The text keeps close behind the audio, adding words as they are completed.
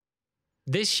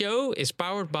This show is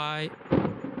powered by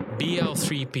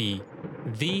BL3P,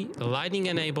 the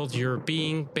Lightning-enabled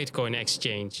European Bitcoin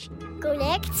exchange.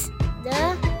 Connect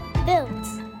the world.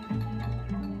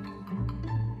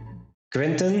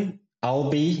 Kwinten,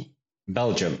 Alby,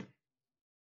 Belgium.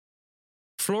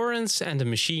 Florence and the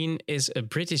Machine is a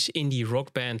British indie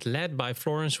rock band led by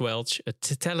Florence Welch, a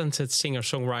talented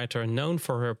singer-songwriter known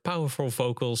for her powerful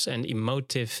vocals and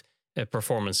emotive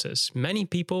performances. Many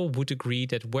people would agree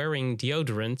that wearing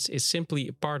deodorant is simply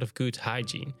a part of good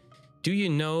hygiene. Do you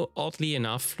know, oddly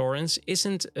enough, Florence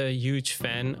isn't a huge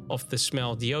fan of the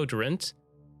smell deodorant?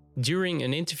 During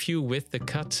an interview with The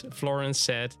Cut, Florence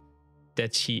said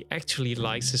that she actually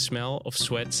likes the smell of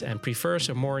sweat and prefers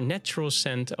a more natural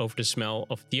scent over the smell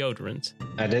of deodorant.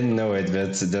 I didn't know it,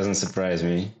 but it doesn't surprise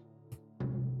me.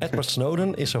 Edward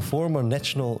Snowden is a former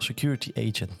national security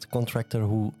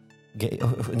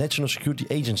national security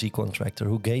agency contractor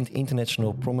who gained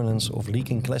international prominence of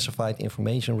leaking classified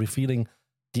information revealing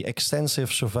the extensive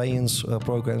surveillance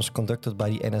programs conducted by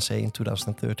the NSA in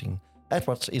 2013.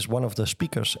 Edwards is one of the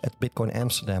speakers at Bitcoin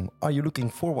Amsterdam. Are you looking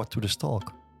forward to this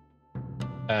talk?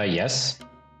 Yes.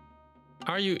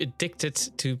 Are you addicted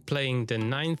to playing the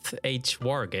Ninth Age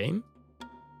war game?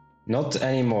 Not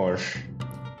anymore.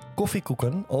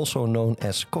 Koffiekoeken, also known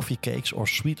as coffee cakes or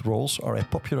sweet rolls, are a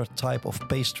popular type of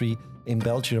pastry in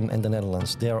Belgium and the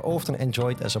Netherlands. They are often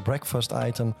enjoyed as a breakfast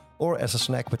item or as a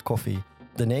snack with coffee.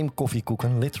 The name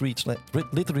koffiekoeken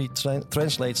literally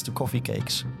translates to coffee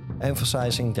cakes,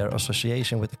 emphasizing their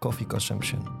association with the coffee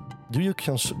consumption. Do you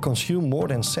consume more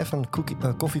than 7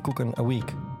 koffiekoeken a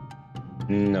week?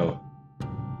 No.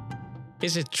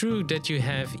 Is it true that you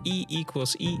have E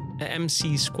equals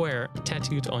MC square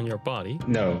tattooed on your body?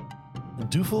 No.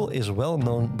 Duvel is a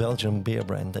well-known Belgian beer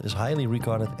brand that is highly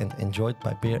regarded and enjoyed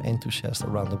by beer enthusiasts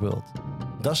around the world.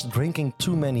 Does drinking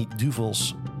too many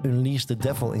Duvels unleash the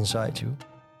devil inside you?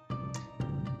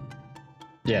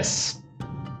 Yes.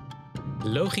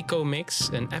 Logico Mix,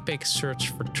 an epic search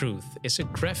for truth, is a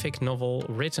graphic novel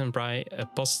written by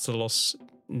Apostolos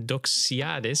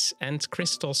Doxiadis and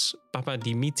Christos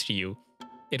Papadimitriou.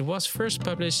 It was first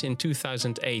published in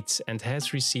 2008 and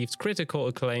has received critical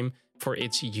acclaim for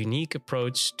its unique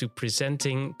approach to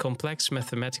presenting complex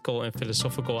mathematical and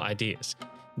philosophical ideas.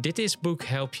 Did this book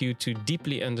help you to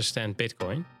deeply understand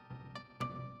Bitcoin?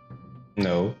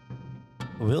 No.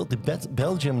 Will the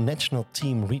Belgium national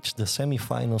team reach the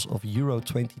semi-finals of Euro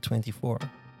 2024?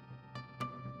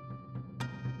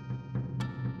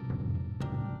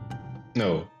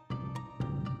 No.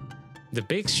 The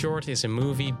Big Short is a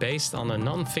movie based on a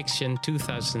non-fiction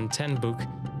 2010 book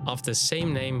of the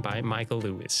same name by Michael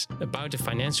Lewis, about the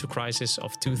financial crisis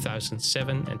of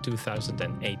 2007 and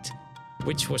 2008,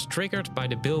 which was triggered by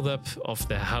the build-up of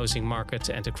the housing market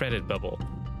and the credit bubble.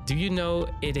 Do you know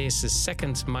it is the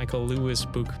second Michael Lewis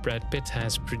book Brad Pitt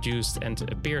has produced and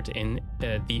appeared in,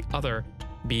 the other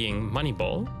being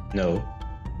Moneyball? No.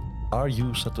 Are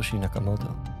you Satoshi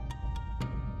Nakamoto?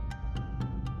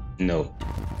 No.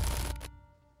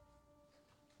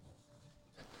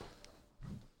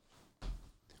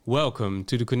 Welcome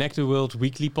to the Connected World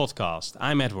Weekly Podcast.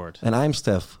 I'm Edward. And I'm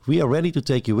Steph. We are ready to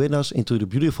take you with us into the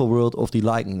beautiful world of the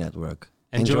Lightning Network.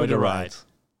 Enjoy the ride.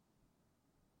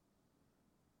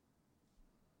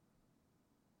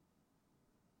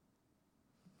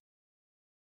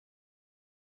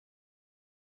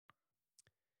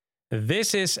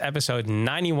 This is episode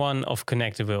 91 of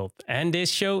Connected World, and this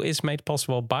show is made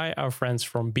possible by our friends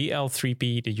from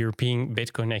BL3P, the European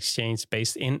Bitcoin exchange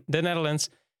based in the Netherlands.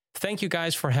 Thank you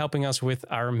guys for helping us with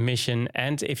our mission.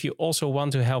 And if you also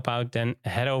want to help out, then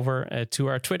head over to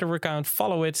our Twitter account,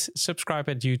 follow it, subscribe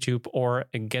at YouTube, or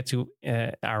get to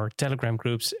our Telegram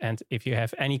groups. And if you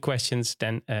have any questions,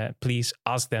 then please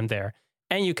ask them there.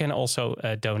 And you can also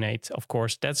donate, of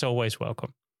course, that's always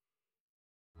welcome.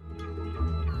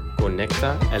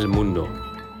 Conecta el mundo.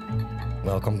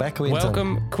 Welcome back, Kwinten.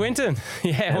 Welcome, Kwinten.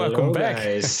 Yeah, Hello, welcome back.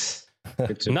 Guys.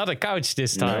 Not a couch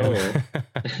this time.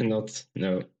 No.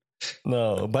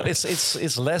 No, but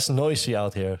it's less noisy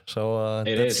out here, so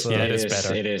It is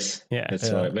better. It is. Yeah,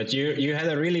 That's right. But you had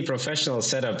a really professional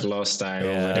setup last time.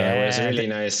 It was really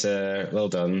nice. Well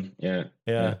done.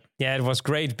 Yeah, it was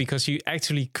great because you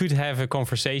actually could have a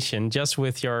conversation just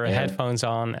with your headphones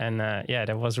on, and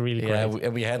that was really great. Yeah,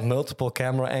 we had multiple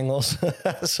camera angles,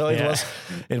 so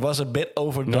it was a bit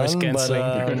overdone. Noise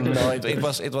cancelling. But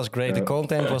it was great. The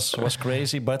content was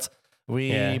crazy, but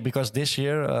because this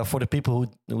year, for the people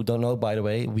who don't know, by the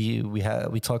way,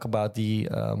 we talk about the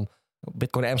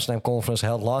Bitcoin Amsterdam conference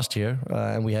held last year,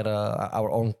 and we had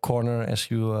our own corner, as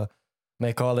you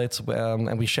may call it.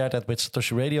 And we shared that with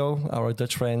Satoshi Radio, our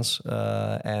Dutch friends.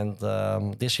 And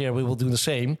this year we will do the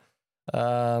same.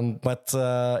 But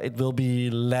it will be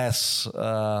less,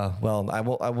 I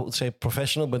would say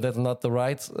professional, but that's not the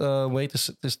right way to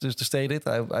state it.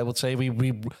 I would say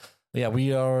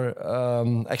we are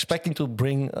expecting to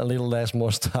bring a little less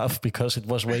more stuff because it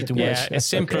was way too much. Yeah, a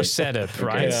simpler setup,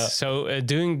 right? Yeah. So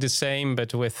doing the same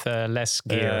but with less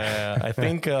gear. I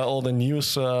think all the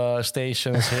news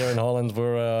stations here in Holland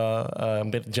were a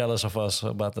bit jealous of us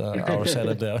about our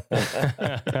setup there.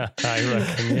 I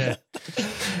reckon, yeah.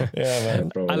 Yeah,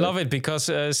 man. I love it because,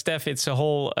 Steph, it's a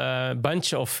whole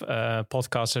bunch of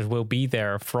podcasters will be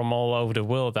there from all over the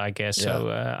world, I guess. Yeah. So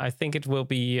I think it will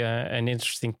be an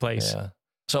interesting place. Yeah.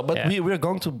 So, but we're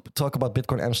going to talk about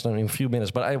Bitcoin Amsterdam in a few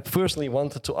minutes. But I personally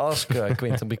wanted to ask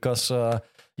Kwinten because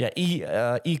E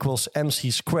equals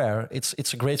MC square.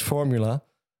 It's a great formula.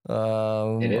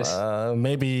 It is.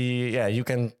 Maybe you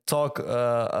can talk.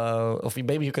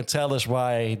 Maybe you can tell us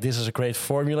why this is a great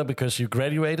formula because you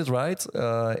graduated, right?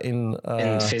 In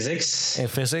physics. In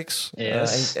physics.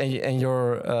 Yes. And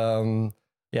your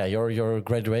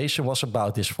graduation was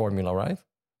about this formula, right?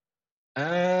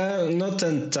 Not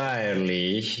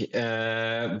entirely,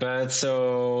 but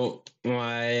so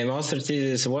my master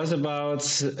thesis was about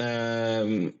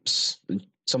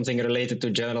something related to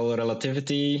general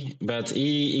relativity, but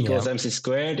E equals MC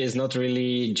squared is not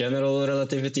really general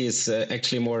relativity, it's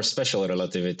actually more special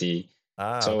relativity.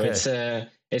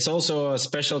 It's also a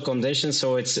special condition,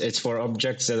 so it's for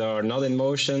objects that are not in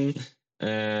motion,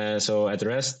 so at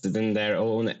rest, then their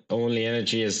only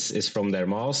energy is from their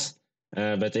mass.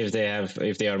 But if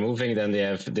they are moving, then they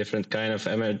have different kind of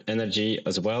energy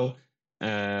as well.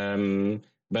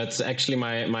 But actually,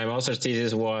 my master's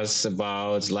thesis was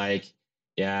about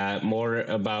more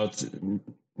about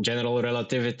general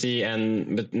relativity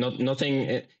but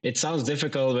nothing. It sounds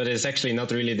difficult, but it's actually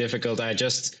not really difficult. I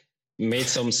just made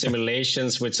some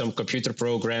simulations with some computer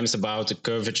programs about the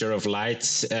curvature of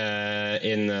light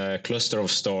in a cluster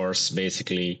of stars,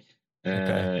 basically.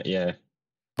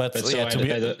 But to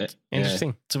be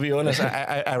interesting. To be honest,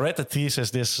 I read the thesis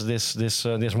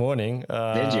this morning.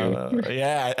 Did you?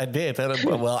 Yeah, I did.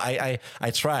 Well, I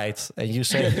tried, and you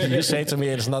say to me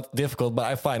it's not difficult, but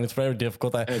I find it very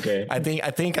difficult. I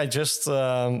think I just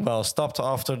stopped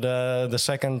after the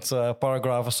second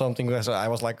paragraph or something. So I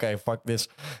was like, okay, fuck this.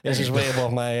 This is way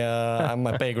above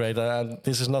my pay grade.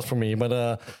 This is not for me.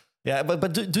 But.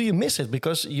 But do you miss it?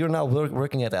 Because you're now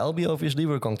working at Alby, obviously.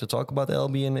 We're going to talk about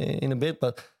Alby in a bit.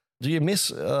 But do you miss,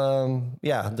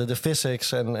 the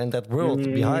physics and that world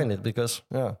behind it? Because,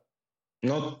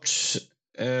 Not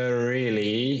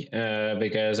really,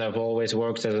 because I've always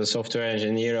worked as a software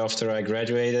engineer after I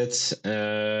graduated.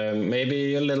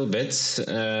 Maybe a little bit.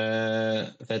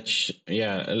 A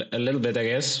little bit, I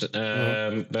guess.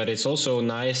 But it's also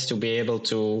nice to be able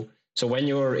to... So when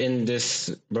you're in this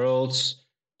world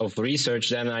of research,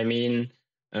 then I mean,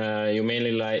 you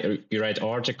mainly you write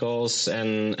articles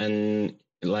and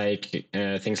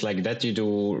things like that. You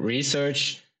do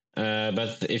research,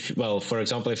 but for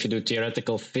example, if you do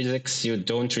theoretical physics, you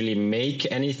don't really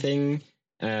make anything.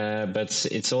 But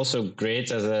it's also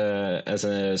great as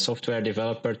a software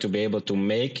developer to be able to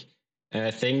make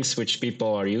things which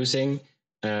people are using.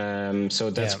 So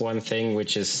that's one thing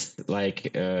which is I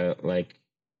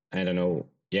don't know.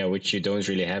 Yeah, which you don't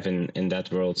really have in that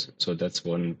world. So that's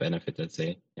one benefit, I'd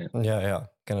say. Yeah.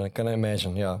 Can I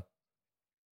imagine? Yeah.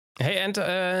 Hey, and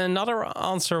another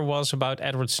answer was about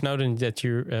Edward Snowden that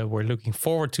you were looking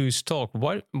forward to his talk.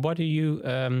 What do you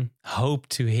hope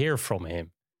to hear from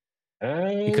him?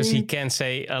 Because he can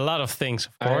say a lot of things,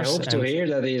 of course. I hope to hear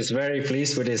that he is very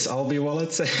pleased with his Alby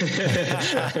wallet.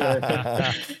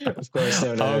 Of course,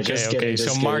 no, just kidding.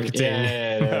 So marketing.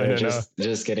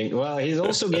 Just kidding. Well, he's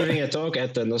also giving a talk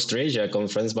at the Nostrasia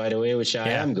conference, by the way, which I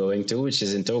am going to, which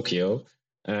is in Tokyo.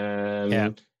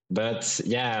 But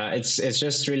it's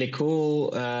just really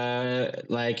cool. I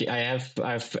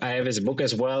have his book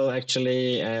as well,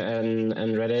 actually,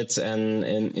 and read it,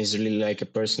 and he's really like a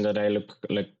person that I look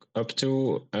up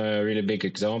to, a really big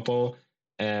example.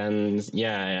 And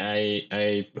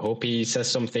I hope he says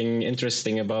something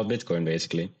interesting about Bitcoin,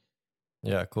 basically.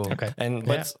 Yeah, cool. Okay.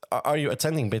 But are you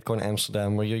attending Bitcoin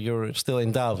Amsterdam, or you're still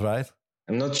in doubt, right?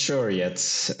 I'm not sure yet.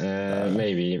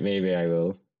 Maybe I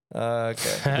will.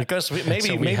 Okay, because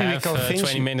maybe we have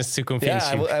 20 minutes to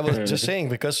convince you. I was just saying,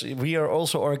 because we are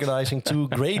also organizing 2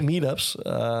 great meetups.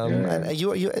 And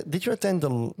you did you attend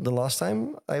the last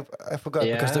time? I forgot,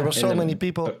 because there were so many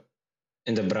people.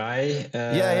 in the Brai.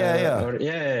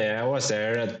 I was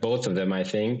there at both of them, I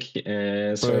think.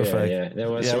 Perfect. That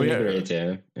was really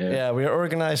great. We are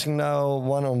organizing now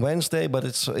one on Wednesday, but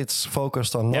it's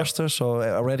focused on Noster. So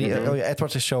already,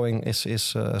 Edward is showing is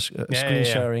screen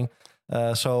sharing.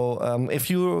 If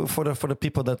you for the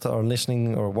people that are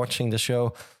listening or watching the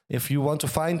show, if you want to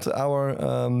find our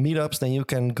meetups, then you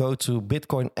can go to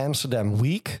Bitcoin Amsterdam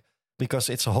Week, because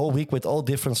it's a whole week with all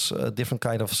different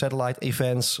kind of satellite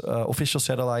events, official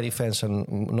satellite events and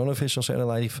non-official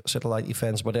satellite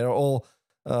events, but they're all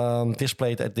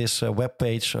displayed at this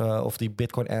webpage of the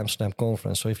Bitcoin Amsterdam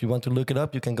conference. So if you want to look it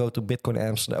up, you can go to Bitcoin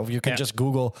Amsterdam, or you can just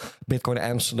Google Bitcoin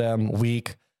Amsterdam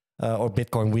Week or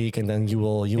Bitcoin Week, and then you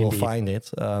will find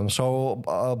it.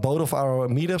 Both of our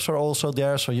meetups are also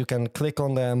there, so you can click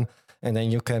on them. And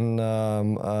then you can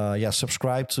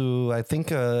subscribe to. I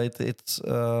think it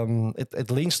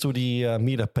links to the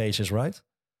meetup pages, right?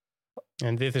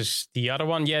 And this is the other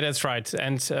one. Yeah, that's right.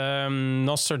 And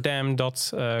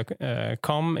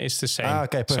Nostradam.com is the same.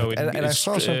 Okay, perfect. So and I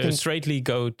saw something straightly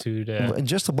go to the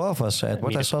just above us.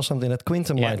 What I saw something that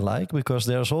Kwinten might like, because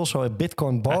there's also a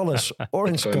Bitcoin Ballers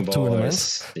Orange Cup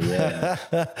tournament. Yeah.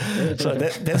 So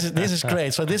this is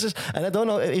great. So this is, and I don't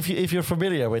know if you're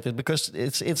familiar with it, because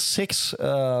it's 6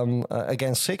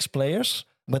 against 6 players.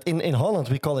 But in Holland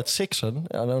we call it sixen.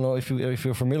 I don't know if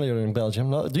you're familiar in Belgium.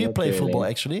 No, do you play football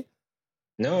actually?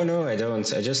 No, I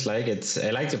don't. I just like it. I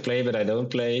like to play, but I don't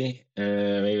play.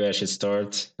 Maybe I should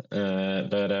start.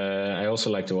 But I also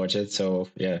like to watch it. So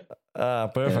yeah.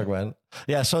 Perfect, man.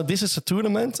 Yeah, so this is a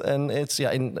tournament, and it's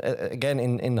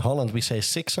in Holland we say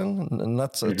sixen,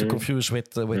 not to confuse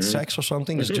with sex or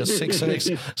something. It's just sixen.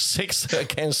 It's 6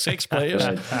 against 6 players.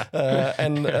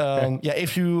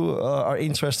 If you are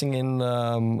interested in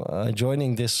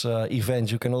joining this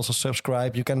event, you can also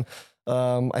subscribe. You can.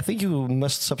 I think you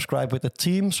must subscribe with a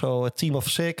team, so a team of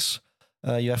 6.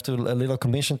 You have a little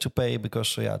commission to pay,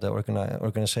 because the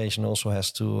organization also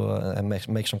has to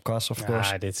make some costs, of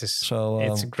course. It's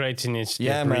a great initiative.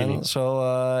 Yeah, really. man. So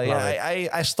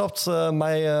I stopped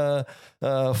my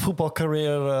football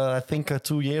career I think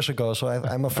 2 years ago. So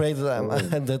I'm afraid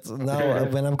that now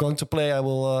when I'm going to play, I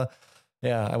will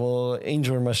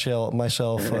injure myself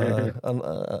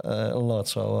a lot.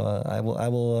 So I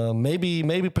will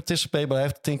maybe participate, but I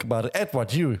have to think about it.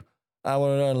 Edward,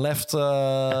 our left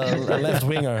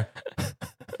winger.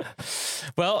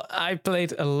 Well, I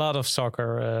played a lot of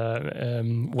soccer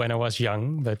when I was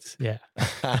young, but yeah.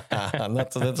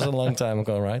 That's a long time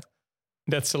ago, right?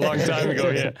 That's a long time ago,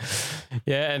 yeah.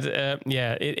 Yeah, and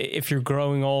if you're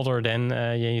growing older, then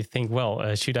you think,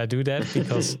 well, should I do that?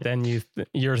 Because then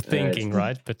you're thinking,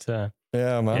 right? But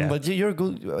yeah, man. Yeah. But you're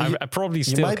good. I probably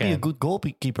still you might be a good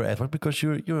goalkeeper, Edward, because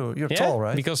you're tall,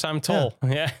 right? Because I'm tall.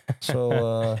 Yeah.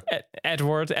 So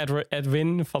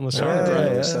Edwin van der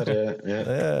Sar.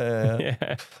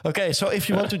 Yeah. Okay, so if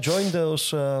you want to join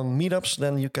those meetups,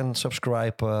 then you can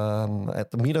subscribe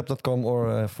at meetup.com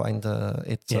or find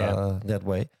it that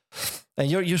way. And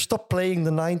you stopped playing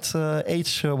the 9th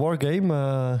Age war game,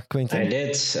 Kwinten? I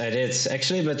did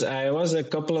actually, but I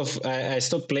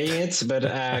stopped playing it, but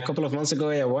a couple of months ago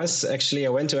I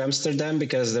went to Amsterdam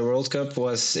because the World Cup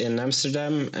was in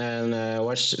Amsterdam, and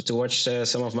watch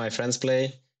some of my friends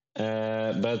play.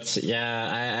 But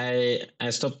yeah, I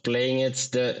stopped playing it.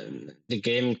 The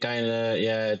game kind of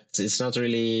it's not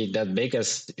really that big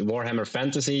as Warhammer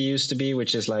Fantasy used to be,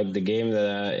 which is like the game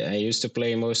that I used to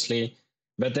play mostly.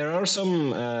 But there are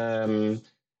some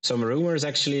rumors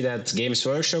actually that Games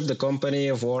Workshop, the company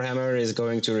of Warhammer, is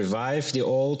going to revive the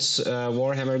old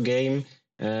Warhammer game.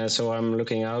 So I'm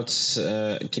looking out,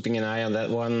 keeping an eye on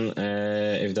that one.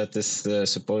 If that is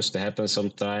supposed to happen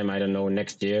sometime, I don't know,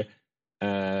 next year.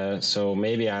 So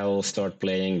maybe I'll start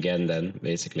playing again then,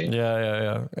 basically.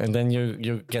 Yeah. And then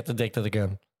you get addicted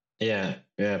again. Yeah,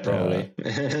 probably.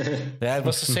 Yeah, it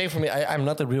was the same for me. I'm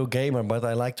not a real gamer, but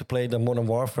I like to play the Modern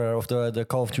Warfare of the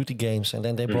Call of Duty games. And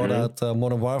then they brought out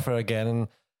Modern Warfare again, and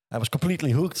I was completely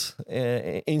hooked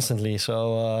instantly.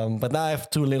 So, but now I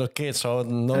have 2 little kids, so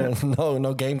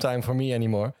no game time for me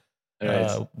anymore.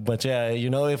 Right. But yeah,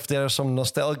 if there are some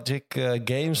nostalgic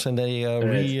games and they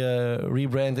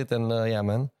rebrand it, and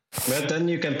man. But then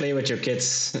you can play with your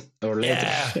kids or later.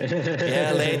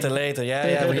 Yeah, later.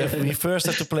 Yeah. We first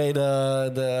have to play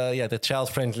the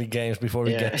child-friendly games before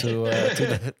we get to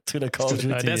the Call of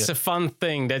Duty. That's a fun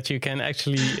thing that you can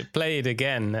actually play it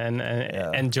again and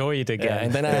enjoy it again. Yeah,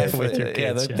 and then I have with your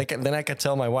kids. Then I can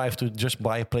tell my wife to just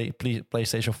buy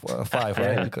PlayStation 5,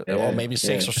 right? Because, or maybe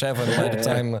 6 or 7 by the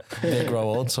time they grow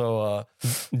old. So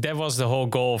that was the whole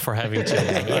goal for having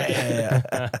children. Yeah.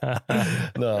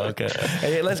 No, okay.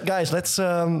 Hey, let's right, guys, let's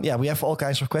we have all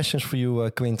kinds of questions for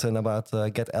you, Kwinten, about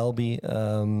Get Alby,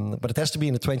 but it has to be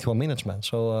in the 21 minutes, man.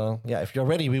 So if you're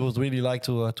ready, we would really like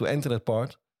to enter that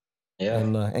part.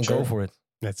 And sure. go for it.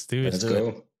 Let's do it. Let's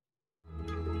go.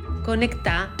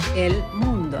 Conecta el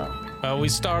mundo. Well, we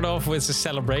start off with a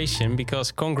celebration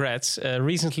because congrats.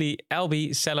 Recently,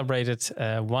 Alby celebrated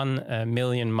 1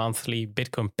 million monthly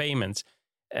Bitcoin payments.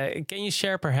 Can you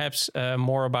share perhaps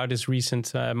more about this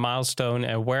recent milestone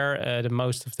and where the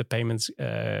most of the payments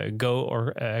go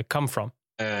or come from?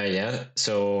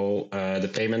 So the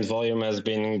payment volume has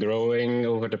been growing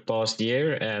over the past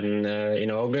year, and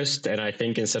in August, and I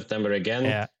think in September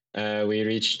again, we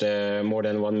reached more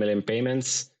than 1 million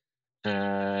payments.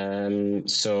 And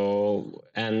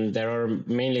there are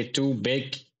mainly two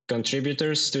big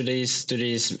contributors to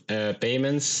these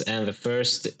payments, and the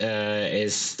first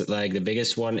is like the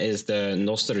biggest one is the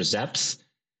Nostr Zaps.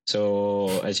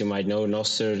 So as you might know,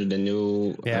 Nostr, the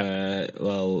new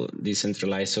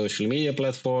decentralized social media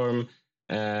platform.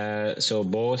 So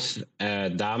both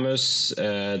Damus,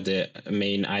 the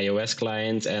main iOS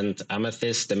client, and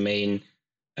Amethyst, the main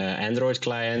Android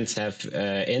clients, have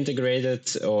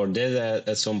integrated or did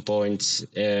at some point,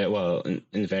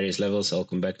 in various levels. I'll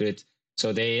come back to it.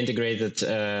 So they integrated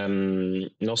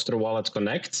Nostr Wallet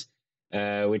Connect,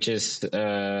 which is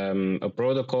a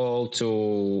protocol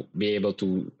to be able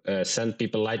to send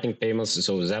people Lightning payments,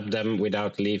 so zap them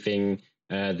without leaving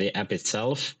the app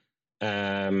itself.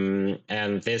 And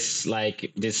this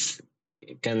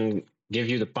can give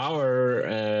you the power,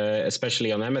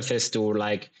 especially on Amethyst,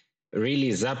 to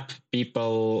really zap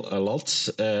people a lot.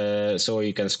 So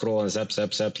you can scroll and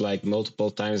zap like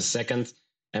multiple times a second.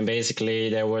 And basically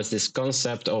there was this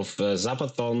concept of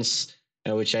zapathons,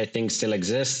 which I think still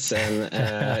exists. And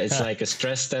it's like a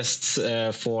stress test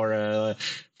for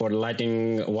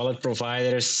Lightning wallet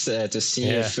providers to see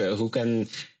if who can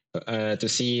to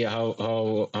see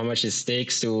how much it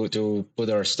takes to put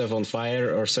our stuff on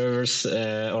fire, or servers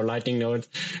or Lightning node.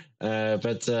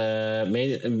 But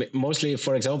mostly,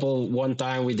 for example, one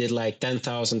time we did like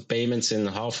 10,000 payments in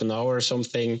half an hour or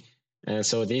something. And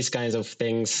so these kinds of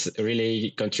things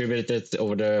really contributed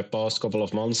over the past couple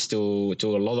of months to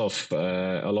a lot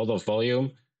of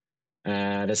volume.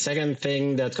 The second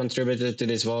thing that contributed to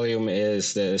this volume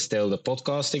is still the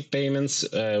podcasting payments,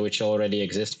 which already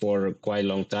exist for quite a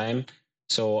long time.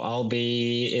 So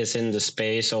Alby is in the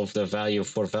space of the value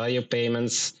for value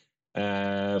payments.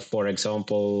 For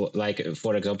example, you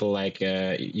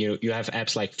have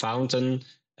apps like Fountain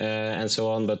and so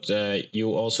on, but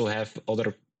you also have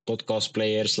other podcast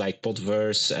players like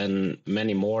Podverse and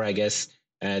many more, I guess,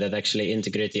 that actually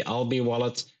integrate the Alby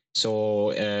wallet.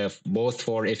 So both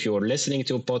for if you're listening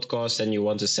to a podcast and you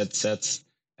want to set sets,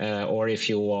 or if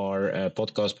you are a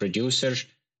podcast producer,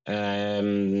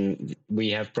 we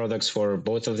have products for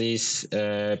both of these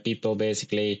people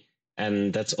basically.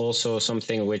 And that's also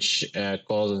something which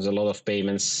causes a lot of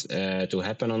payments to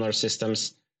happen on our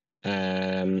systems.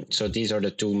 So these are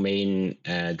the two main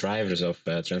drivers of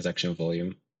transaction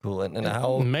volume. Cool. And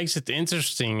how it makes it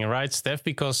interesting, right, Steph?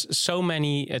 Because so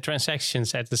many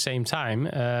transactions at the same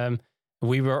time.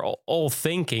 We were all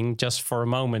thinking just for a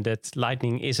moment that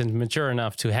Lightning isn't mature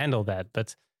enough to handle that,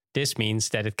 but this means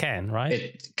that it can, right?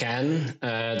 It can.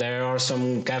 There are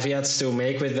some caveats to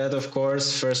make with that, of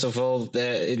course. First of all,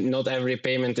 not every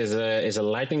payment is a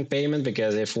Lightning payment,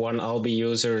 because if one Alby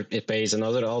user it pays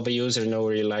another Alby user, no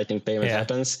real Lightning payment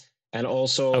happens. And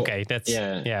also,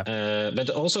 but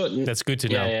also that's good to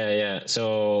know. Yeah.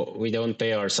 So we don't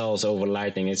pay ourselves over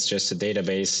Lightning. It's just a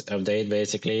database update,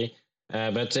 basically.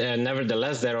 But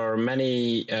nevertheless, there are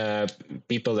many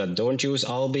people that don't use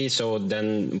Alby. So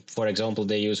then, for example,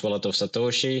 they use Wallet of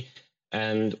Satoshi.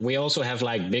 And we also have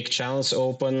like big channels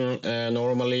open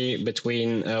normally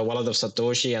between Wallet of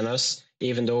Satoshi and us,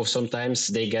 even though sometimes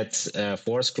they get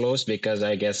force closed, because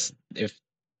I guess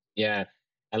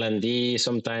LND,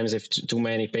 sometimes if too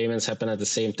many payments happen at the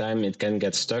same time, it can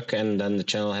get stuck and then the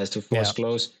channel has to force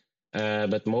close.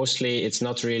 But mostly it's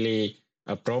not really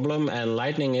a problem. And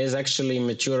Lightning is actually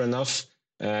mature enough,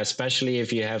 especially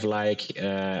if you have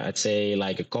I'd say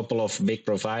like a couple of big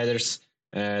providers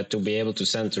to be able to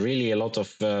send really a lot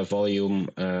of volume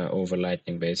over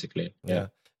Lightning, basically. Yeah.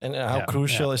 And how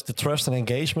crucial is the trust and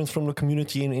engagement from the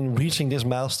community in reaching this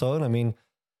milestone? I mean,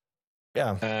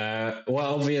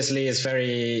 well, obviously, it's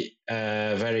very,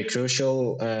 very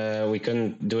crucial. We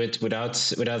couldn't do it without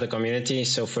the community.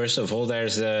 So first of all,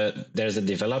 there's the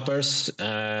developers.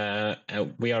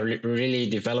 We are really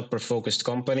developer-focused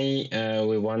company.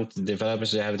 We want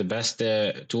developers to have the best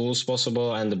tools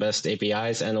possible and the best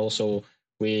APIs, and also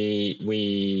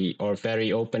we are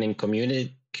very open in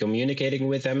communicating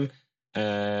with them,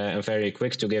 and very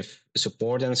quick to give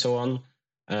support and so on.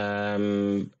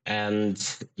 And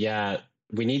yeah,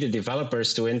 we need the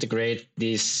developers to integrate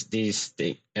these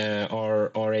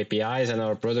our APIs and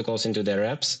our protocols into their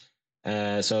apps.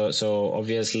 So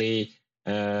obviously,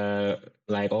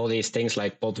 like all these things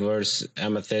like Podverse,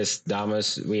 Amethyst,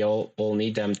 Damus, we all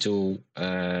need them to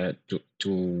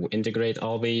integrate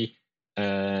Alby.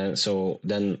 So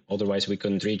then otherwise we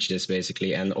couldn't reach this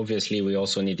basically. And obviously we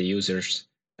also need the users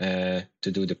to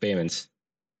do the payments.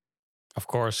 Of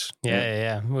course.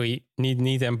 Yeah. We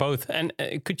need them both. And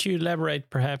could you elaborate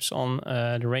perhaps on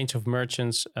the range of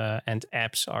merchants and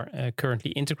apps are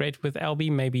currently integrated with Alby?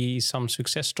 Maybe some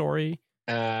success story?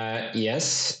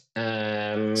 Yes.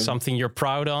 Something you're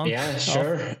proud on? Yeah,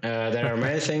 sure. There are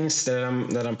many things that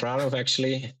I'm proud of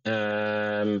actually.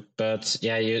 But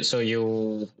yeah,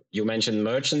 you mentioned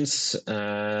merchants. These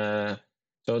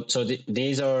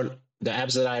are the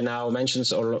apps that I now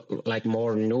mentioned are like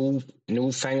more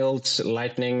newfangled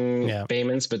Lightning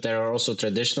payments, but there are also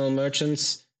traditional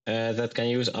merchants that can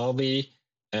use Alby.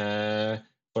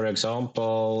 For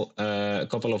example, a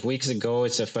couple of weeks ago,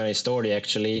 it's a funny story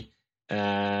actually.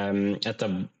 There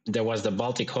was the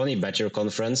Baltic Honey Badger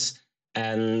conference,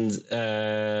 and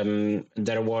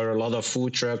there were a lot of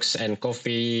food trucks and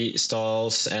coffee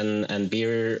stalls and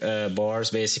beer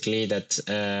bars basically that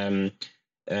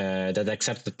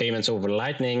accepted payments over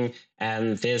Lightning,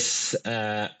 and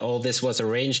all this was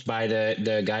arranged by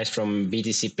the guys from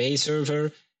BTC Pay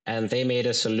Server, and they made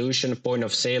a solution, point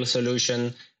of sale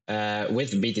solution,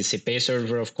 with BTC Pay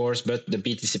Server, of course, but the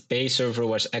BTC Pay Server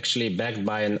was actually backed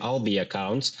by an Alby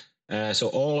account. So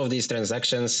all of these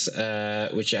transactions,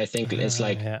 which I think is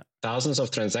like thousands of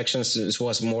transactions, this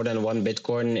was more than 1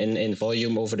 Bitcoin in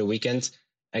volume over the weekend,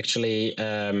 actually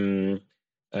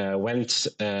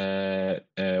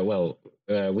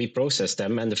we processed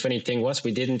them. And the funny thing was,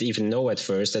 we didn't even know at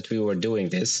first that we were doing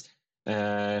this.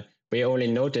 We only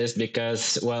noticed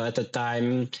because, well, at the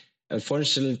time,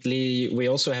 unfortunately, we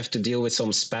also have to deal with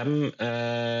some spam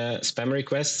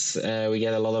requests. We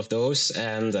get a lot of those,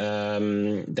 and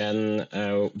then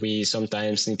we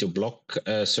sometimes need to block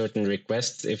certain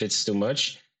requests if it's too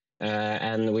much.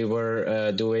 And we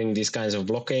were doing these kinds of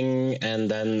blocking, and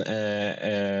then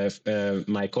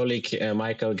my colleague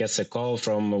Michael gets a call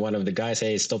from one of the guys,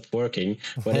 hey, stop working,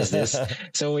 what is this?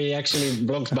 So we actually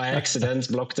blocked by accident,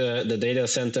 the data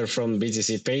center from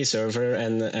BTC Pay Server,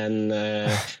 and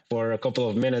for a couple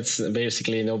of minutes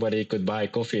basically nobody could buy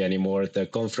coffee anymore at the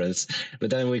conference.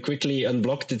 But then we quickly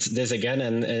unblocked this again,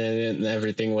 and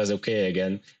everything was okay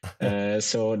again.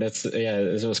 So this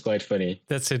was quite funny.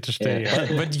 That's interesting. Yeah.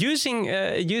 But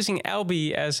using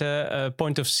Alby as a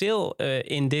point of sale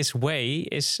in this way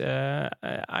is,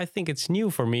 I think it's new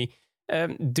for me.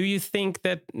 Do you think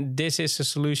that this is a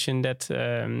solution that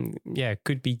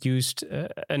could be used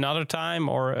another time,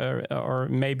 or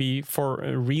maybe for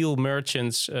real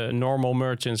merchants, normal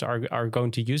merchants are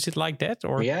going to use it like that?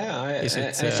 Or I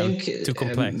think too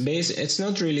complex? It's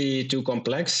not really too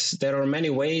complex. There are many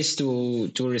ways to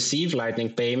receive Lightning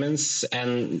payments,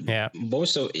 and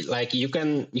most of like you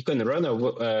can run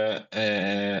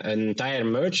an entire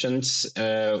merchant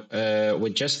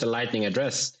with just a Lightning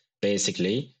address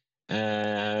basically.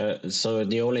 So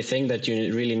the only thing that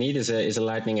you really need is a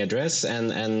Lightning address,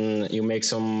 and you make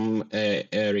some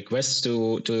requests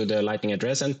to the Lightning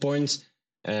address endpoint,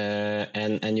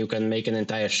 and you can make an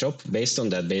entire shop based on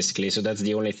that basically. So that's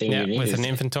the only thing you need with an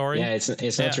inventory. Yeah,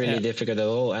 it's not really difficult at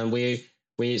all. And the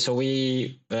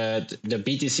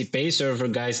BTC Pay Server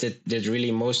guys did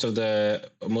really most of the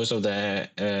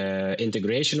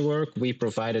integration work. We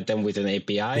provided them with an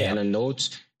API and a node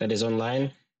that is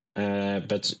online.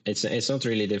 But it's not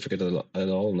really difficult at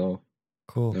all. No.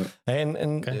 Cool.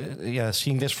 Yeah.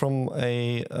 Seeing this from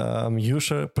a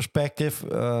user perspective,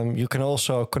 you can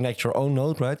also connect your own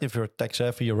node, right? If you're tech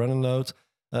savvy, you run a node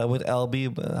with Alby.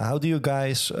 How do you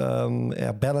guys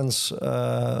balance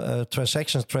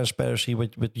transaction transparency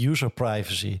with user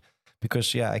privacy?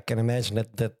 Because I can imagine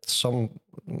that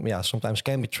sometimes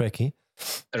can be tricky.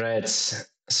 Right.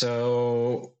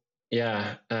 So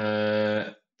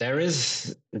there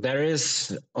is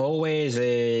always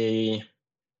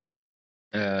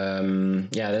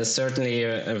that's certainly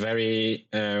a very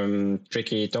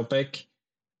tricky topic,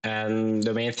 and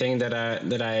the main thing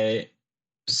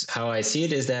how I see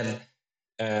it is that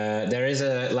there is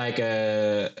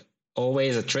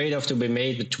always a trade-off to be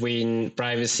made between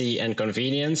privacy and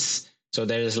convenience. So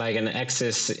there is like an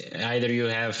axis, either you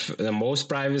have the most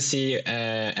privacy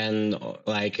and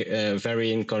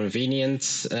very inconvenient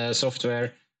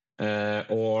software,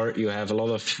 or you have a lot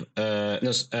of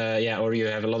or you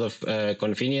have a lot of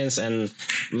convenience and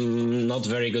not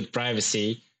very good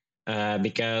privacy,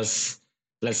 because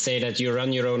let's say that you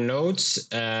run your own nodes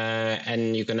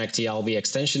and you connect the Alby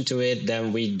extension to it,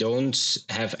 then we don't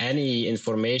have any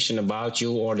information about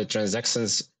you or the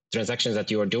transactions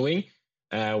that you are doing.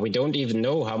 We don't even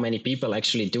know how many people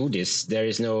actually do this. There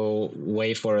is no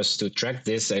way for us to track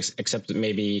this except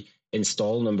maybe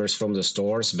install numbers from the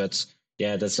stores, but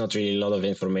yeah, that's not really a lot of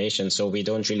information. So we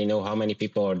don't really know how many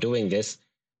people are doing this.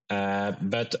 And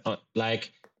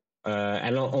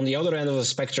on the other end of the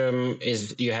spectrum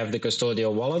is you have the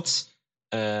custodial wallets.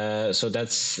 So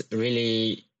that's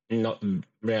really not,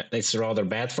 it's rather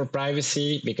bad for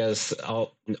privacy because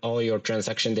all your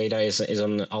transaction data is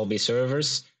on Alby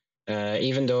servers.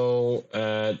 Even though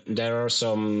there are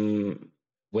some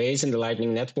ways in the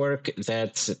Lightning Network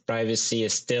that privacy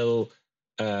is still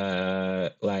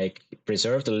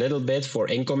preserved a little bit for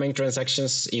incoming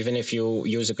transactions. Even if you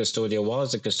use a custodial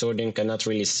wallet, the custodian cannot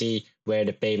really see where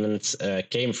the payment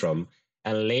came from.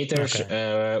 And later,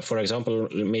 for example,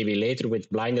 maybe later with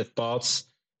blinded paths,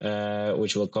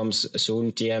 which will come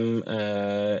soon, TM,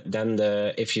 then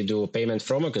if you do a payment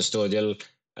from a custodial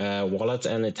wallet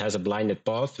and it has a blinded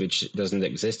path, which doesn't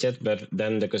exist yet, but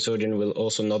then the custodian will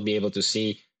also not be able to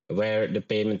see where the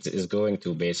payment is going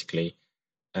to, basically.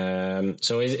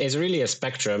 So it's really a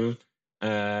spectrum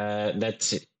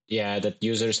that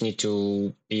users need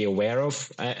to be aware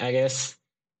of, I guess.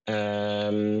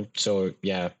 So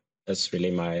yeah, that's really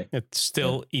my. It's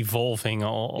still evolving,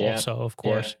 also, of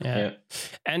course. Yeah.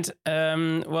 And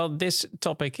this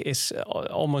topic is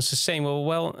almost the same.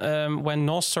 When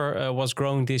Nostr was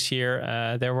growing this year,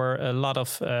 there were a lot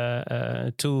of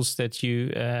tools that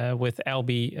you with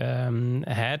Alby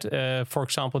had. For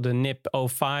example, the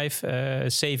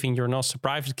NIP05, saving your Nostr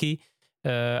private key.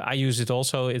 I use it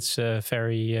also. It's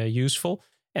very useful.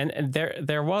 And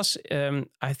there was,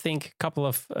 I think, a couple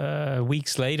of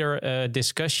weeks later, a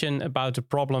discussion about the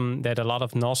problem that a lot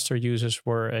of Nostr users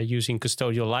were using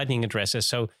custodial Lightning addresses.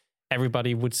 So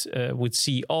everybody would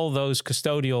see all those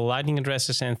custodial Lightning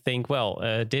addresses and think,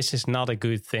 this is not a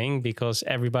good thing because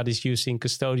everybody's using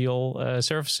custodial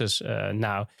services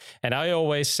now. And I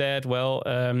always said,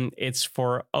 it's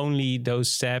for only those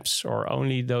steps or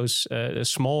only those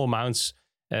small amounts.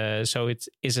 So it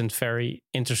isn't very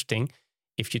interesting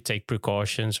if you take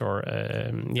precautions or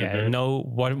know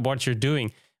what you're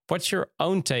doing. What's your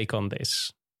own take on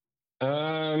this?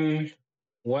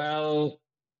 Well,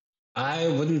 I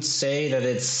wouldn't say that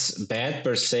it's bad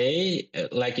per se.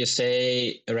 Like you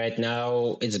say, right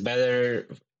now it's better.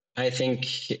 I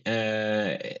think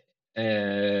it's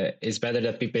better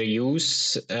that people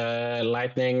use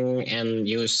Lightning and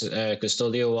use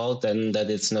custodial wallet than that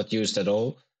it's not used at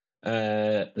all.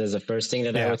 That's the first thing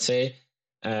that I would say.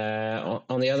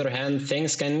 On the other hand,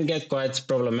 things can get quite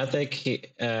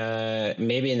problematic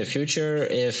maybe in the future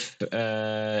if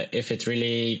it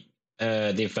really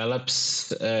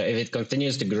develops, if it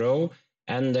continues to grow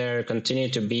and there continue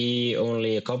to be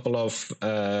only a couple of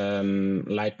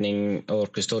Lightning or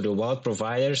custodial wallet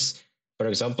providers, for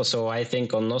example. So I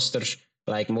think on Nostr,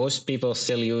 like most people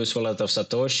still use Wallet of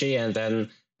Satoshi, and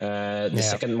then the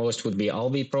second most would be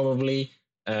Alby probably.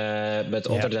 But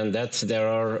other than that, there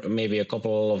are maybe a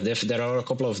couple of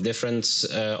different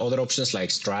other options,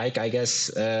 like Strike, I guess,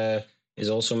 is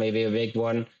also maybe a big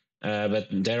one. But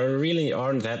there really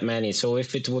aren't that many. So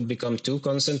if it would become too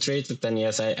concentrated, then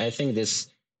yes, I think this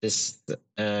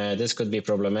could be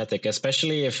problematic,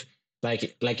 especially if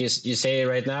like you say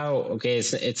right now. Okay,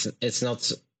 it's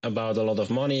not about a lot of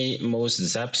money. Most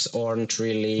zaps aren't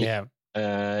really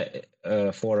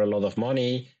for a lot of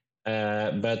money.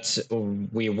 But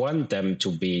we want them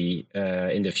to be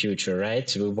in the future,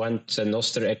 right? We want the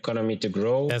Nostr economy to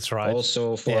grow. That's right.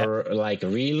 Also for like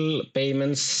real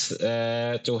payments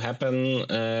to happen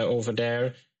over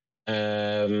there.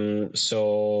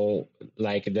 So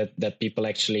like that people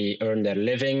actually earn their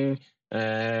living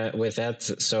with that.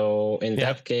 So in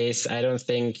that case, I don't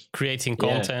think creating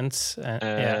content.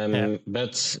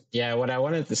 But what I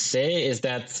wanted to say is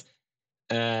that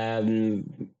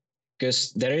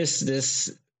because there is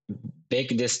this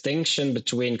big distinction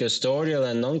between custodial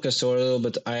and non-custodial,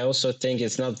 but I also think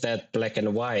it's not that black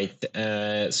and white.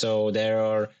 So there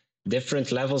are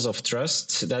different levels of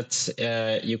trust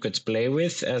that you could play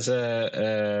with as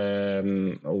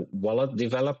a wallet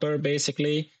developer,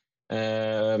 basically.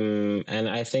 And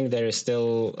I think there is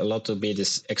still a lot to be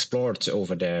explored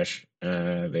over there,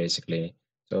 basically.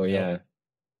 So yeah.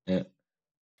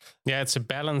 Yeah, it's a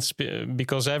balance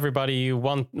because everybody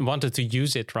wanted to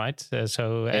use it, right?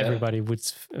 So everybody would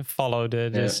follow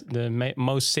the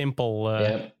most simple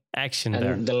action and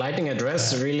there. The lightning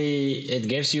address really, it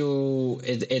gives you,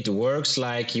 it works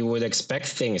like you would expect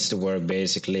things to work,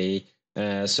 basically.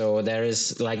 So there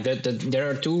is like there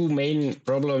are two main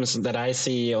problems that I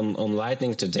see on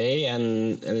Lightning today,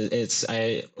 and you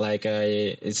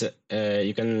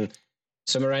can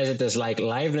summarize it as like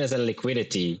liveness and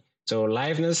liquidity. So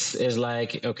liveness is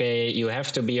like, okay, you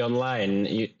have to be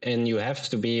online, and you have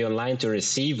to be online to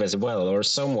receive as well, or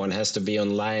someone has to be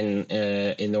online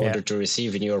in order to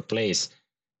receive in your place.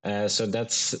 So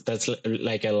that's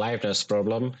like a liveness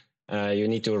problem. You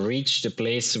need to reach the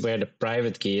place where the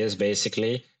private key is,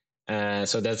 basically.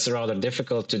 So that's rather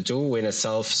difficult to do in a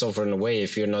self-sovereign way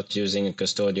if you're not using a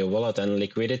custodial wallet. And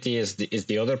liquidity is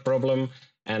the other problem.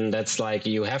 And that's like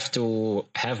you have to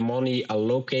have money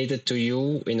allocated to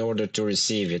you in order to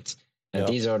receive it. And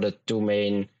these are the two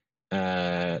main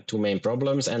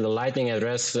problems. And the Lightning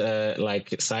address like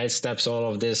sidesteps all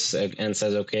of this and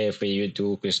says, okay, if you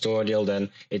do custodial, then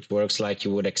it works like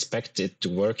you would expect it to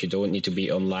work. You don't need to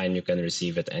be online. You can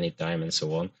receive it anytime and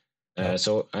so on.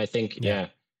 So I think,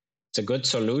 it's a good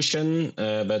solution,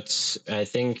 but I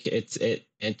think it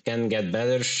can get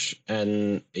better,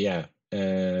 and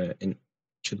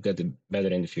should get better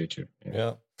in the future.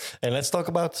 Yeah. And let's talk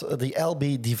about the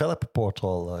Alby developer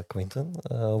portal, Kwinten.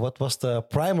 What was the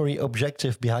primary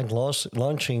objective behind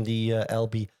launching the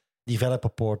Alby developer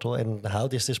portal, and how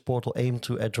does this portal aim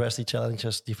to address the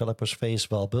challenges developers face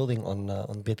while building on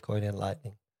Bitcoin and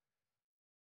Lightning?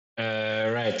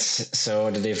 Right.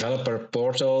 So the developer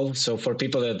portal. So for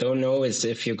people that don't know, is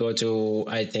if you go to,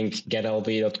 I think,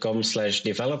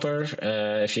 getalby.com/developer.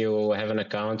 If you have an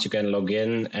account, you can log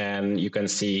in and you can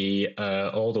see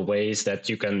all the ways that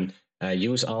you can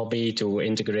use Alby to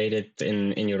integrate it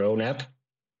in your own app.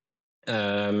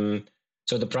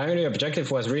 So the primary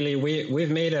objective was really,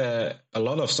 we've made a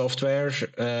lot of software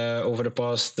over the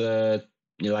past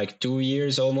like 2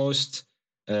 years almost.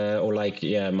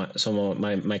 Some of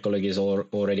my colleague is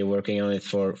already working on it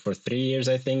for 3 years,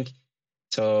 I think.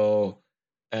 So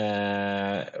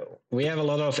we have a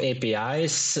lot of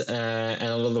APIs and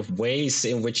a lot of ways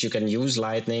in which you can use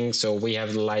Lightning. So we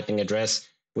have the Lightning address,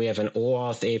 we have an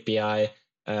OAuth API,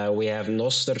 we have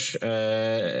Noster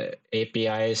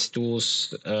APIs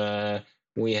tools.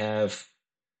 We have,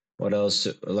 what else?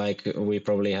 Like we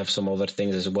probably have some other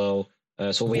things as well.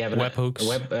 So we have webhooks.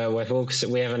 Webhooks.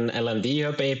 We have an LND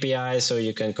Hub API, so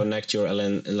you can connect your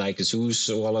like Zeus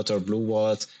wallet or Blue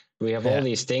Wallet. We have all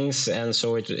these things, and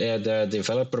so the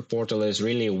developer portal is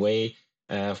really a way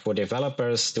for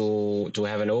developers to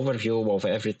have an overview of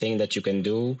everything that you can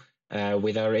do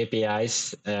with our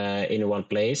APIs in one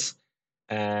place.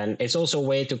 And it's also a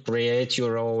way to create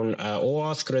your own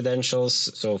OAuth credentials.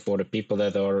 So for the people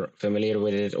that are familiar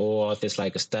with it, OAuth is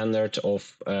like a standard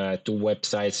of two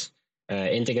websites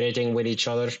integrating with each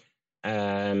other,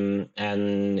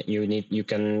 and you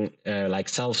can like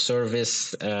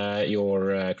self-service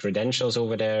your credentials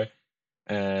over there.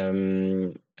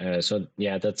 So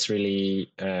yeah, that's really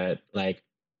like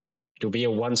to be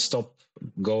a one-stop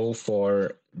go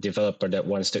for developer that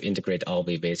wants to integrate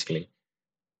Alby, basically.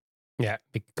 Yeah,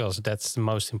 because that's the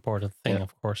most important thing,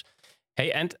 of course. Hey,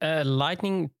 and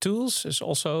Lightning Tools is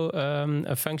also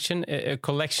a function, a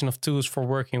collection of tools for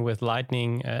working with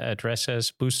Lightning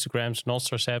addresses, boostograms,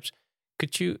 Nostrs apps.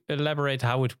 Could you elaborate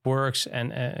how it works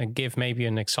and give maybe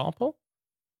an example?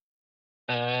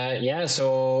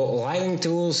 So Lightning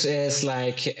Tools is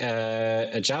like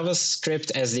a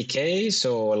JavaScript SDK,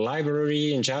 so a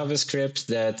library in JavaScript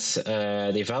that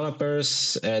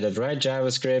developers that write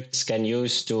JavaScript can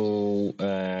use to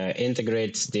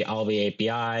integrate the Alby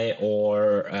API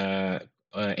or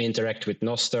interact with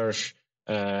Nostr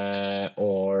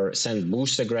or send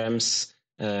boostograms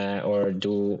or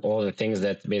do all the things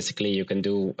that basically you can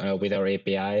do with our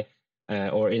API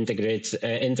or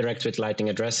interact with Lightning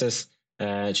addresses.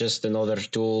 Just another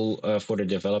tool for the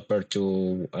developer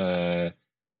to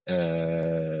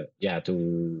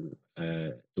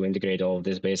integrate all of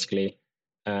this, basically.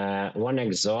 One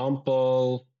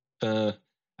example, I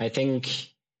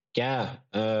think, there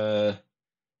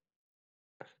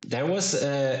was,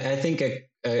 I think,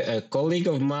 a colleague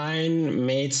of mine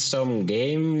made some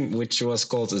game which was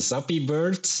called Zappy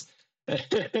Birds.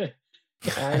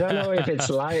 I don't know if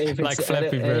it's live. Like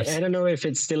Flappy Bird. I don't know if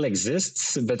it still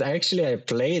exists, but actually I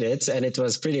played it and it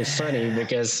was pretty funny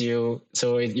because you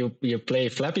play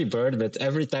Flappy Bird, but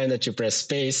every time that you press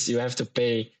space, you have to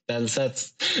pay 10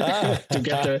 sets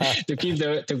to keep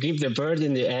the bird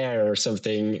in the air or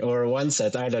something, or one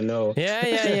set, I don't know.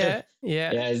 Yeah.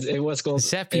 It was called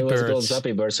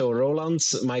Zappy Bird. So Roland,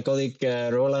 my colleague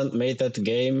Roland, made that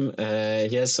game.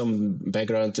 He has some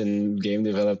background in game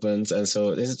development, and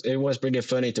so it was pretty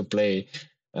funny to play.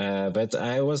 But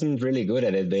I wasn't really good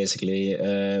at it, basically.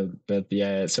 But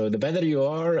yeah, so the better you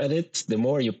are at it, the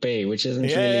more you pay, which isn't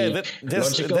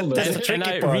logical. That's the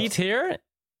tricky part. Read here,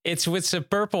 it's with the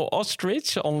purple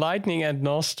ostrich on Lightning and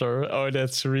Noster. Oh,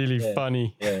 that's really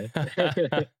funny. Yeah.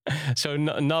 So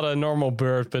not a normal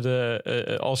bird, but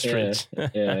a ostrich.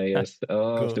 Yeah, yes.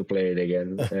 I'll have to play it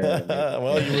again.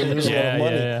 Well, you will lose a lot of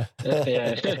money. Yeah.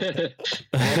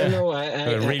 I don't know.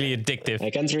 Really addictive. I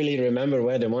can't really remember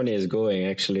where the money is going,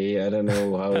 actually. I don't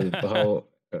know how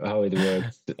it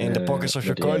works. In the pockets of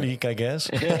your colleague, I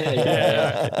guess.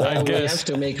 Well, we have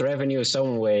to make revenue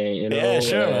some way, you know. Yeah,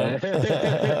 sure, man.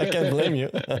 I can't blame you.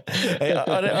 Hey,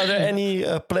 are there any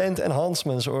planned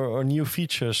enhancements or new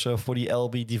features for the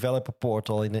Alby developer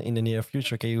portal in the near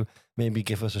future? Can you maybe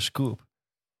give us a scoop?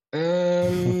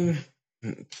 I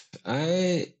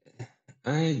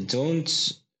don't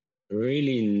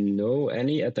really know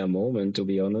any at the moment, to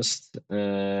be honest.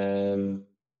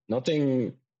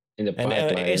 Nothing in the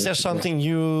pipeline. And is there something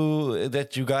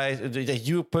that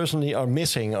you personally are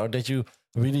missing, or that you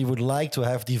really would like to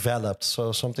have developed?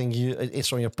 So something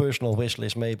it's on your personal wish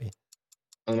list, maybe.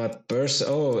 On my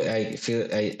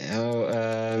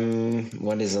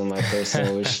what is on my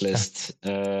personal wish list?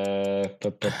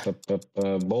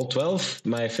 Bolt 12,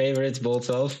 my favorite Bolt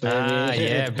 12.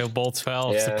 Maybe. Bolt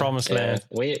 12, the promised land.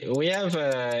 We have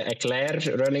Eclair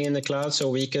running in the cloud, so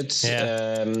we could,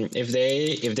 if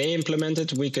they implement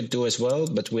it, we could do as well,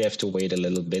 but we have to wait a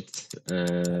little bit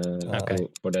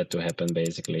for that to happen,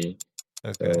 basically.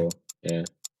 Okay. So, yeah.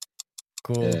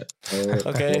 Cool. Yeah. The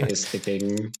clock is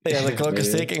ticking. Yeah, the clock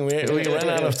is ticking. We ran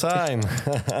out of time.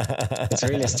 It's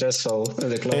really stressful,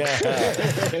 the clock.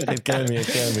 Yeah. It can be.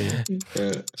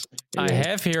 Yeah. I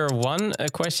have here one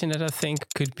question that I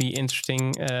think could be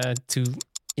interesting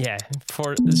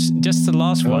for just the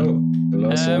last one.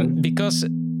 Because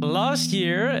last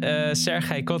year,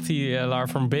 Sergej Kotilar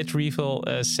from Bitrefill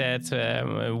said,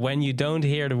 when you don't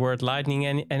hear the word Lightning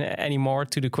anymore,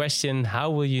 to the question, how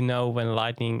will you know when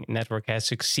Lightning Network has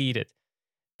succeeded?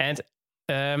 And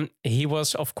he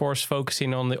was, of course,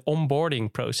 focusing on the onboarding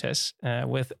process.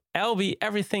 With Alby,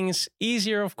 everything is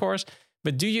easier, of course.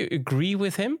 But do you agree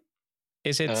with him?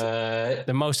 Is it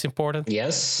the most important?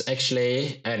 Yes,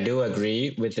 actually, I do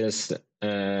agree with this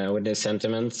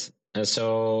sentiment. And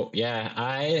so,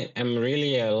 I am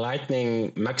really a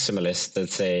Lightning maximalist,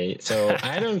 let's say. So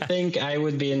I don't think I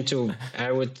would be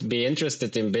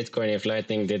interested in Bitcoin if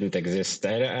Lightning didn't exist.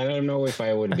 I don't know if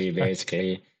I would be,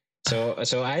 basically.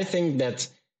 So I think that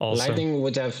Lightning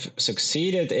would have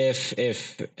succeeded if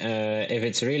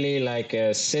it's really like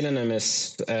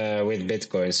synonymous with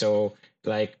Bitcoin. So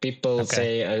like people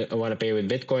say, I want to pay with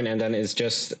Bitcoin, and then it's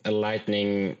just a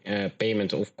Lightning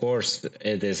payment. Of course,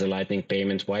 it is a Lightning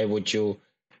payment. Why would you,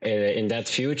 in that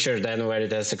future, then where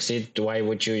it has succeeded, why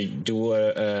would you do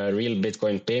a real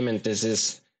Bitcoin payment? This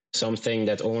is something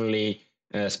that only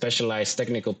specialized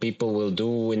technical people will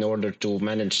do in order to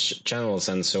manage channels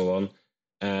and so on.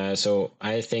 So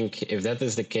I think if that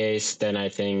is the case, then I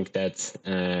think that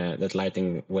that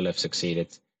Lightning will have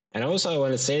succeeded. And also I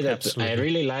want to say that I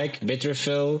really like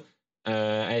Bitrefill.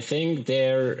 I think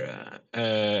their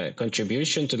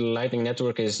contribution to the Lightning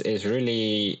Network is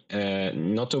really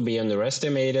not to be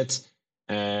underestimated.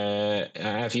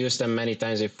 I've used them many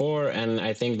times before, and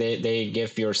I think they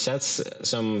give your sets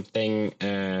something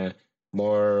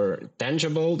more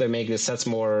tangible. They make the sets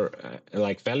more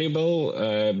valuable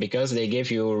because they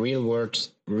give you real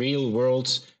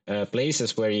world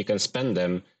places where you can spend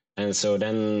them. And so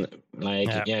then,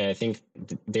 I think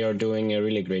they are doing a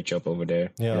really great job over there.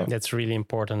 Yeah, that's really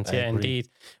important. Yeah, indeed.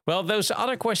 Well, those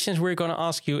other questions we're going to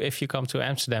ask you if you come to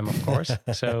Amsterdam, of course.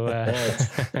 So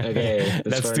okay,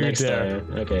 let's do it there.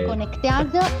 Okay.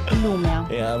 Conectado Lumea.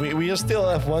 Yeah, we still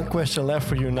have one question left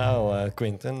for you now,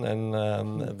 Kwinten. And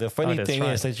the funny thing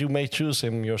is that you may choose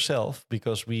him yourself,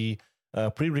 because we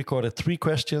pre-recorded 3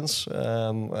 questions.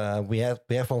 We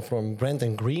have one from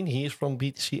Brandon Green. He is from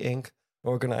BTC Inc.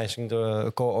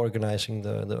 co-organizing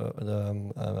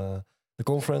the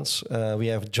conference. We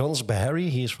have Johns Bahari.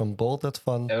 He's from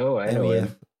Bold.fun. Oh, I know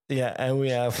him. And we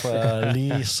have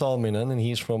Lee Salminen, and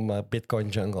he's from Bitcoin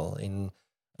Jungle in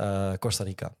Costa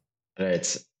Rica.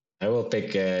 Right. I will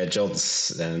pick Johns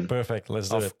then. Perfect. Let's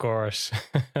do it. Of course.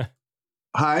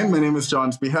 Hi, my name is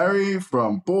Johns Bahari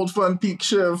from Bold Fun, Peak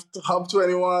Shift, Hub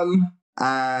 21,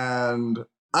 and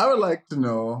I would like to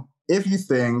know if you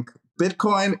think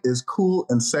Bitcoin is cool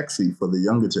and sexy for the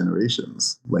younger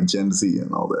generations, like Gen Z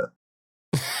and all that.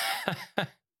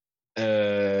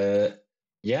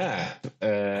 Yeah.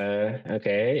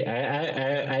 Okay.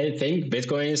 I think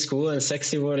Bitcoin is cool and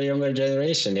sexy for the younger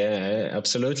generation. Yeah,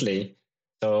 absolutely.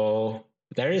 So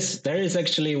there is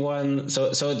actually one.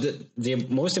 So the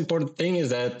most important thing is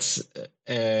that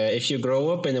if you grow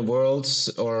up in a world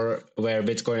or where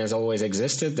Bitcoin has always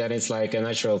existed, then it's like a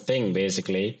natural thing,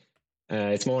 basically.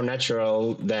 It's more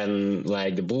natural than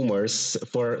like the boomers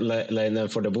for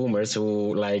the boomers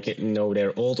who like know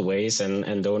their old ways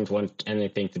and don't want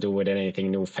anything to do with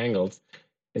anything newfangled.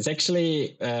 It's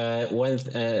actually one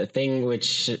thing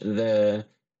which the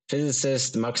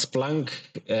physicist Max Planck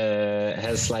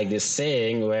has like this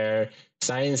saying where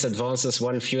science advances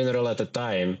one funeral at a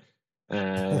time.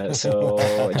 So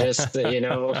just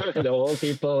the old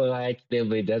people, like, they'll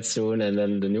be dead soon, and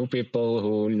then the new people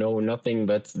who know nothing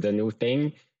but the new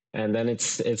thing, and then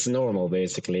it's normal,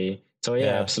 basically. So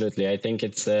yeah. Absolutely, I think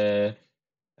it's yeah.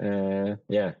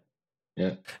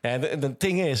 And the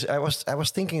thing is, I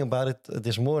was thinking about it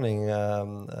this morning.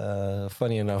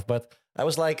 Funny enough, but I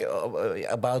was like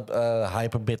about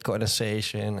hyper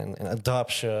Bitcoinization and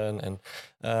adoption, and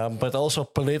but also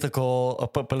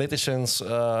politicians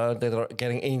that are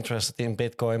getting interested in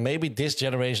Bitcoin. Maybe this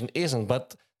generation isn't,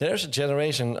 but there's a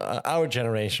generation, our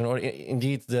generation, or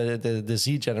indeed the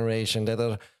Z generation, that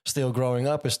are still growing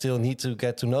up and still need to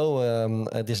get to know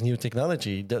this new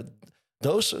technology. There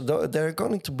are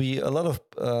going to be a lot of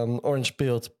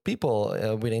orange-pilled people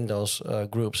within those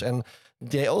groups, and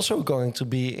they're also going to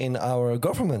be in our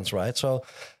governments, right? So,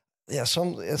 yeah,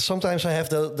 sometimes I have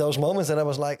those moments that I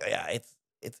was like,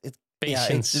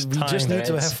 patience. We just need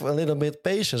to have a little bit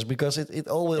patience, because it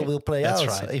all will play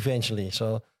out eventually.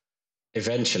 So.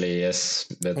 Eventually, yes,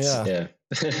 but yeah.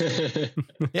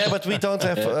 Yeah, but we don't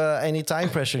have any time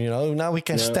pressure, Now we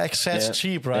can stack sats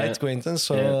cheap, right, Kwinten?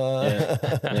 So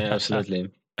yeah, absolutely.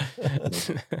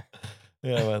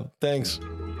 Yeah, man. Thanks.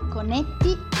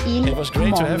 Connetti il It was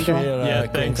great to have you mondo. here,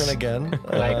 Kwinten, again.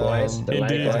 Likewise.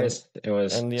 It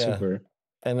was super.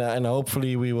 And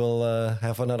hopefully we will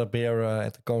have another beer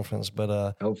at the conference.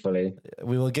 But hopefully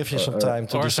we will give you some time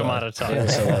to or decide. some other time. Yeah,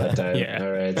 some other time. Yeah.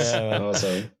 All right.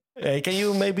 Awesome. Can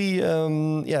you maybe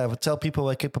tell people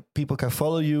where people can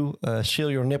follow you? Share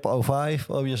your NIP05,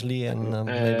 obviously, and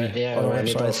maybe other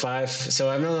websites. NIP05. So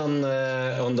I'm not on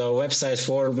the website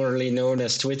formerly known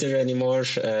as Twitter anymore,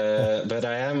 but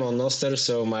I am on Noster.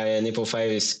 So my NIP05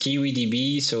 is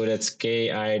KiwiDB. So that's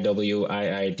KIWIIDB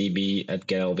at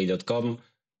getalby.com.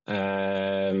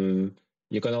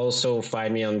 You can also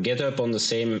find me on GitHub on the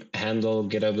same handle,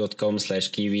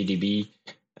 github.com/KiwiDB.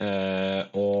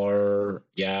 Or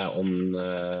on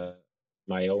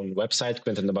my own website,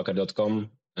 kwintendebakker.com.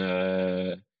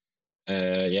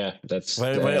 That's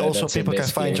where also that's people can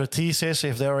find your thesis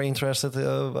if they're interested.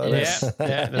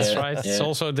 That's right. It's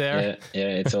also there.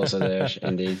 Yeah, it's also there.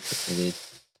 Indeed.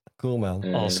 Cool,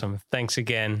 man. Awesome. Thanks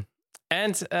again.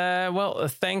 And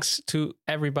thanks to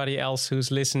everybody else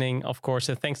who's listening, of course,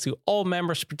 and thanks to all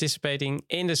members participating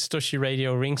in the Satoshi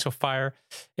Radio Rings of Fire.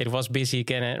 It was busy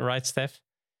again, right, Steph?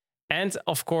 And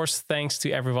of course, thanks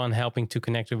to everyone helping to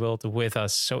connect the world with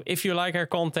us. So if you like our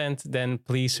content, then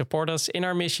please support us in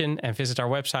our mission and visit our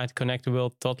website,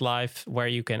 connecttheworld.live, where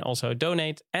you can also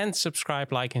donate and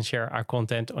subscribe, like, and share our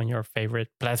content on your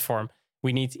favorite platform.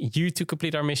 We need you to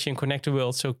complete our mission, Connect the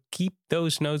World. So keep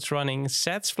those nodes running,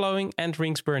 sats flowing, and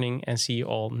rings burning. And see you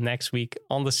all next week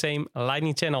on the same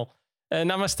Lightning channel.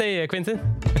 Namaste, Kwinten.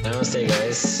 Namaste,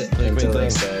 guys. Until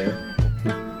next time.